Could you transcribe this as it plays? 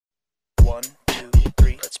1, 2,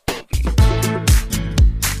 3, let's boogie.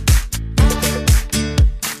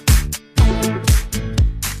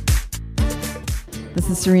 This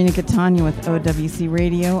is Serena Catania with OWC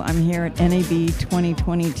Radio. I'm here at NAB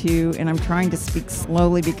 2022, and I'm trying to speak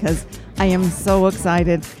slowly because I am so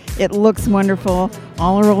excited. It looks wonderful.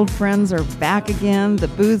 All our old friends are back again. The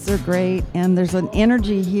booths are great, and there's an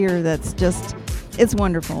energy here that's just, it's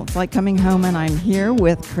wonderful. It's like coming home, and I'm here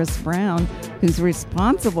with Chris Brown, who's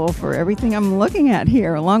responsible for everything I'm looking at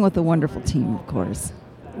here, along with the wonderful team, of course.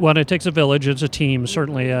 Well, it takes a village. It's a team,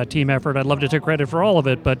 certainly a team effort. I'd love to take credit for all of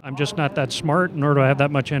it, but I'm just not that smart, nor do I have that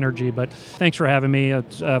much energy. But thanks for having me.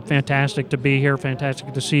 It's fantastic to be here,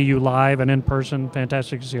 fantastic to see you live and in person,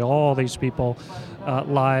 fantastic to see all these people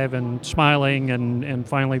live and smiling and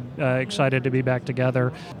finally excited to be back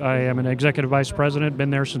together. I am an executive vice president, been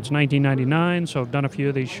there since 1999, so I've done a few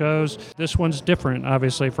of these shows. This one's different,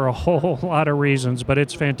 obviously, for a whole lot of reasons, but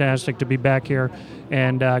it's fantastic to be back here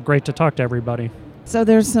and great to talk to everybody. So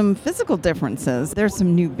there's some physical differences. There's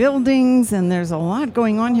some new buildings, and there's a lot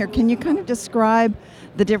going on here. Can you kind of describe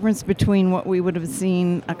the difference between what we would have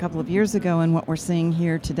seen a couple of years ago and what we're seeing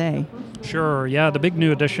here today? Sure. Yeah, the big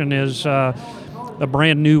new addition is a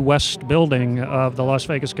brand new west building of the Las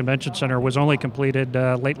Vegas Convention Center was only completed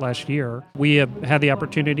late last year. We have had the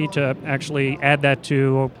opportunity to actually add that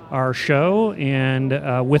to our show,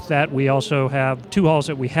 and with that we also have two halls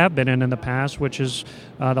that we have been in the past, which is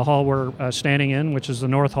the hall we're standing in, which is the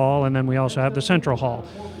North Hall, and then we also have the Central Hall.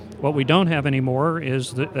 What we don't have anymore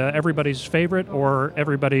is everybody's favorite or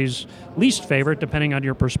everybody's least favorite, depending on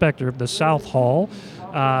your perspective, the South Hall,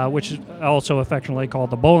 which is also affectionately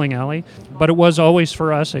called the bowling alley. But it was always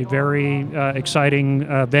for us a very exciting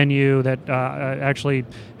venue that actually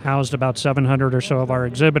housed about 700 or so of our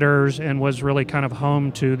exhibitors and was really kind of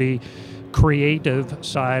home to the creative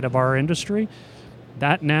side of our industry.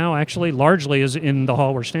 That now actually largely is in the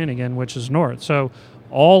hall we're standing in, which is North. So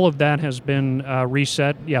all of that has been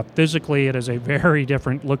reset. Yeah, physically it is a very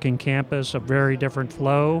different looking campus, a very different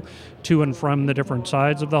flow to and from the different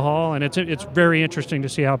sides of the hall, and it's very interesting to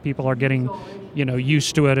see how people are getting,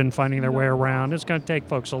 used to it and finding their way around. It's going to take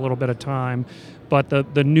folks a little bit of time, but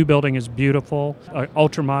the new building is beautiful, an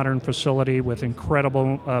ultra-modern facility with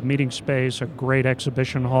incredible meeting space, a great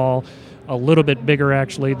exhibition hall, a little bit bigger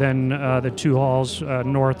actually than the two halls,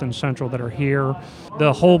 North and Central, that are here.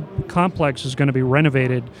 The whole complex is going to be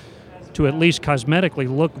renovated to at least cosmetically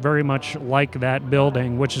look very much like that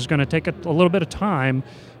building, which is going to take a little bit of time,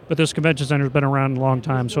 but this convention center has been around a long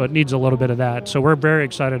time, so it needs a little bit of that. So we're very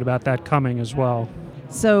excited about that coming as well.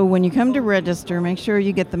 So when you come to register, make sure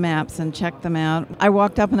you get the maps and check them out. I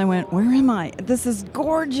walked up and I went, where am I? This is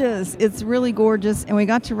gorgeous. It's really gorgeous. And we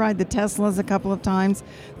got to ride the Teslas a couple of times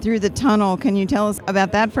through the tunnel. Can you tell us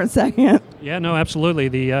about that for a second? Yeah, no, absolutely.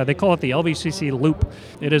 They call it the LVCC Loop.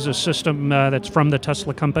 It is a system that's from the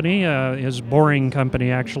Tesla company, his Boring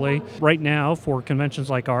company, actually. Right now, for conventions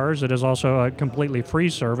like ours, it is also a completely free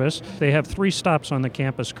service. They have 3 stops on the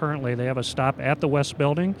campus currently. They have a stop at the West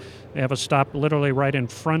Building. They have a stop literally right in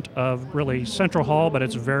front of really Central Hall, but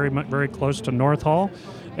it's very close to North Hall.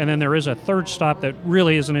 And then there is a third stop that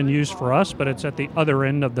really isn't in use for us, but it's at the other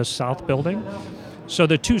end of the South Building. So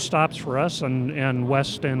the 2 stops for us and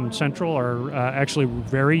West and Central are actually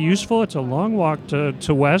very useful. It's a long walk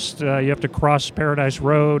to West. You have to cross Paradise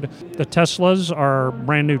Road. The Teslas are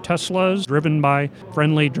brand new Teslas driven by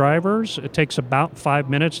friendly drivers. It takes about 5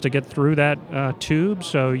 minutes to get through that tube.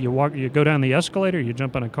 So you go down the escalator, you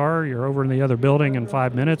jump in a car, you're over in the other building in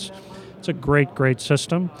 5 minutes. It's a great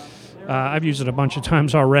system. I've used it a bunch of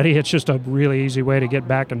times already. It's just a really easy way to get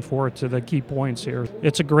back and forth to the key points here.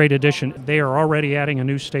 It's a great addition. They are already adding a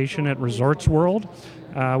new station at Resorts World,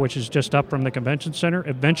 which is just up from the convention center.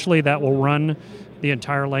 Eventually that will run the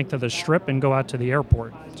entire length of the strip and go out to the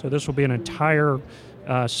airport. So this will be an entire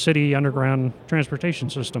city underground transportation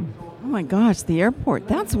system. Oh my gosh, the airport.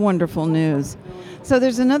 That's wonderful news. So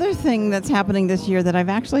there's another thing that's happening this year that I've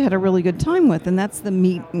actually had a really good time with, and that's the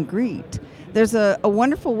meet and greet. There's a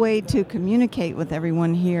wonderful way to communicate with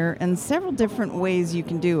everyone here and several different ways you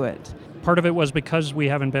can do it. Part of it was because we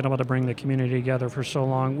haven't been able to bring the community together for so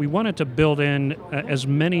long. We wanted to build in as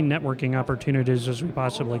many networking opportunities as we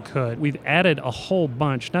possibly could. We've added a whole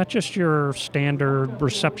bunch, not just your standard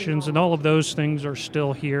receptions, and all of those things are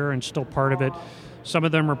still here and still part of it. Some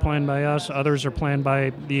of them are planned by us, others are planned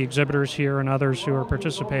by the exhibitors here and others who are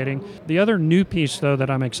participating. The other new piece, though, that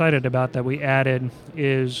I'm excited about that we added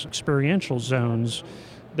is experiential zones.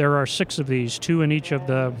 There are 6 of these, 2 in each of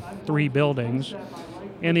the 3 buildings.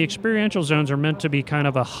 And the experiential zones are meant to be kind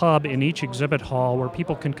of a hub in each exhibit hall where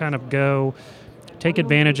people can kind of go take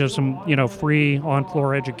advantage of some, free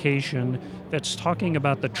on-floor education that's talking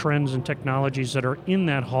about the trends and technologies that are in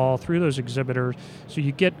that hall through those exhibitors. So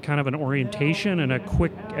you get kind of an orientation and a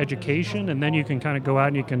quick education, and then you can kind of go out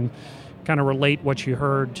and you can kind of relate what you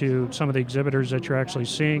heard to some of the exhibitors that you're actually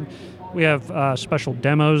seeing. We have special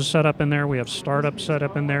demos set up in there. We have startups set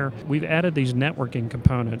up in there. We've added these networking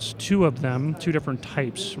components, 2 of them, 2 different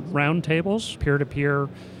types. Roundtables, peer-to-peer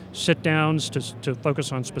sit-downs to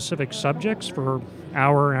focus on specific subjects for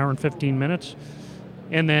hour and 15 minutes.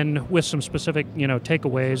 And then with some specific,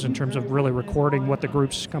 takeaways in terms of really recording what the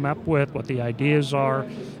groups come up with, what the ideas are.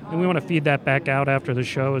 And we want to feed that back out after the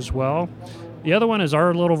show as well. The other one is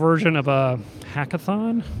our little version of a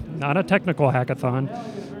hackathon, not a technical hackathon,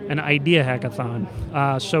 an idea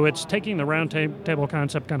hackathon. So it's taking the roundtable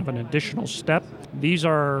concept kind of an additional step. These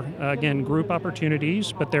are, again, group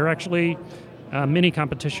opportunities, but they're actually mini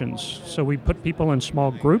competitions. So we put people in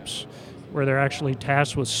small groups where they're actually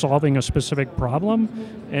tasked with solving a specific problem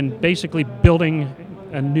and basically building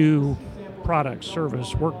a new product,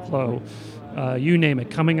 service, workflow, you name it,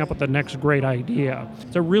 coming up with the next great idea.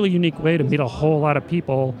 It's a really unique way to meet a whole lot of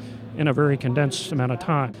people in a very condensed amount of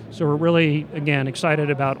time. So we're really, again, excited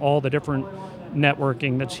about all the different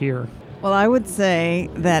networking that's here. Well, I would say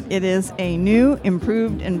that it is a new,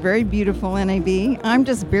 improved, and very beautiful NAB. I'm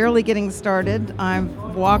just barely getting started. I've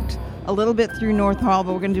walked a little bit through North Hall,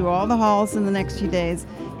 but we're going to do all the halls in the next few days,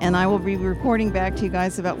 and I will be reporting back to you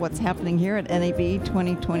guys about what's happening here at NAB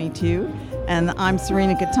 2022. And I'm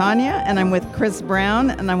Serena Catania, and I'm with Chris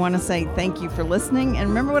Brown, and I want to say thank you for listening. And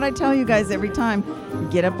remember what I tell you guys every time,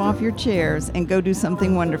 get up off your chairs and go do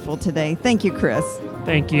something wonderful today. Thank you, Chris.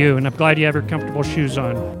 Thank you, and I'm glad you have your comfortable shoes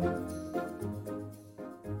on.